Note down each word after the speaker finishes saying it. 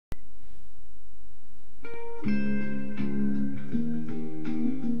Of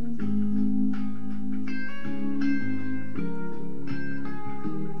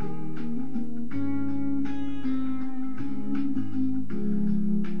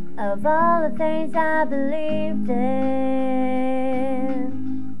all the things I believed in,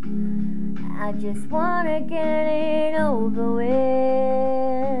 I just wanna get it over with.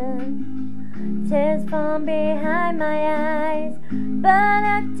 Tears from behind my eyes, but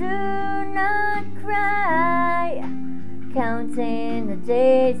I do not cry, counting the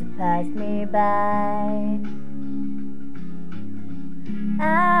days that passed me by.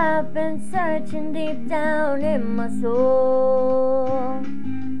 I've been searching deep down in my soul.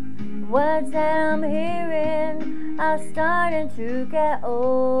 Words that I'm hearing are starting to get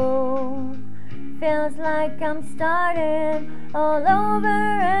old. Feels like I'm starting all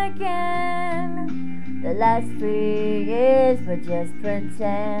over again. The last 3 years were just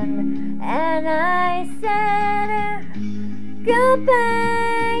pretend, and I said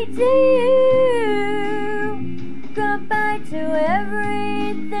goodbye to you, goodbye to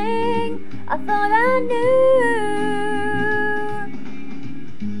everything I thought I knew.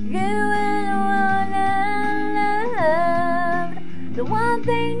 The one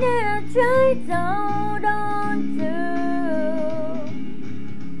thing that I tried to hold on to.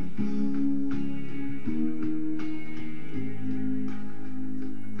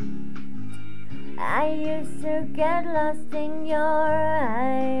 I used to get lost in your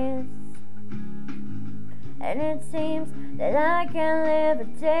eyes, and it seems that I can't live a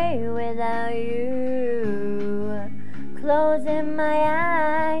day without you. Closing my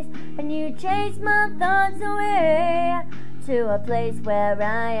eyes and you chase my thoughts away to a place where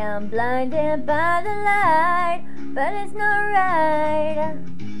I am blinded by the light, but it's not right.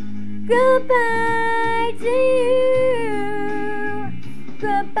 Goodbye to you,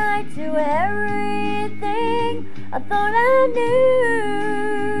 goodbye to everything I thought I knew.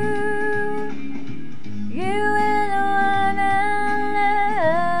 You were the one I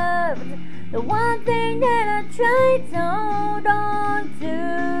loved, the one thing that I tried to hold on to.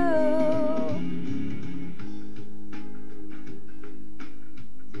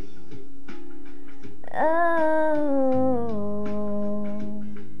 Oh,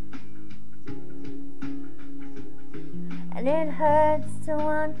 and it hurts to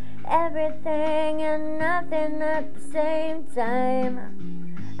want everything and nothing at the same time.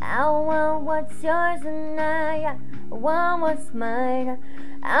 I want what's yours and I want what's mine.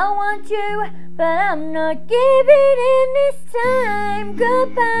 I want you, but I'm not giving in this time.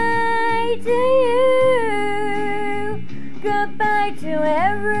 Goodbye to you, goodbye to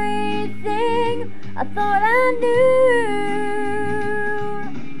everything I thought I knew.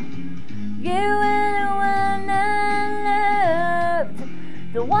 You were the one I loved,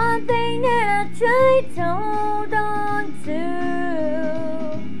 the one thing that I tried to hold on to.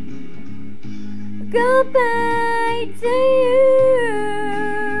 Goodbye to you,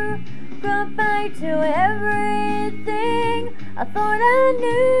 goodbye to everything I thought I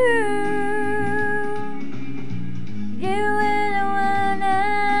knew. You were the one I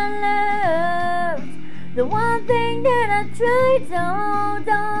loved, the one thing that I tried to hold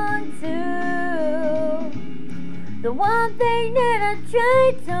on to. The one thing that I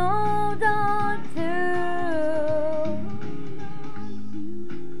tried to hold on to.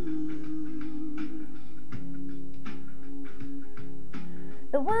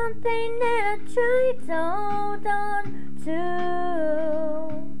 The one thing that I tried to hold on to.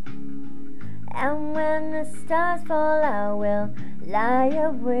 And when the stars fall, I will lie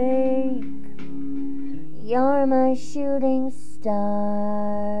awake. You're my shooting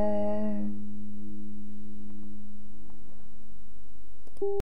star.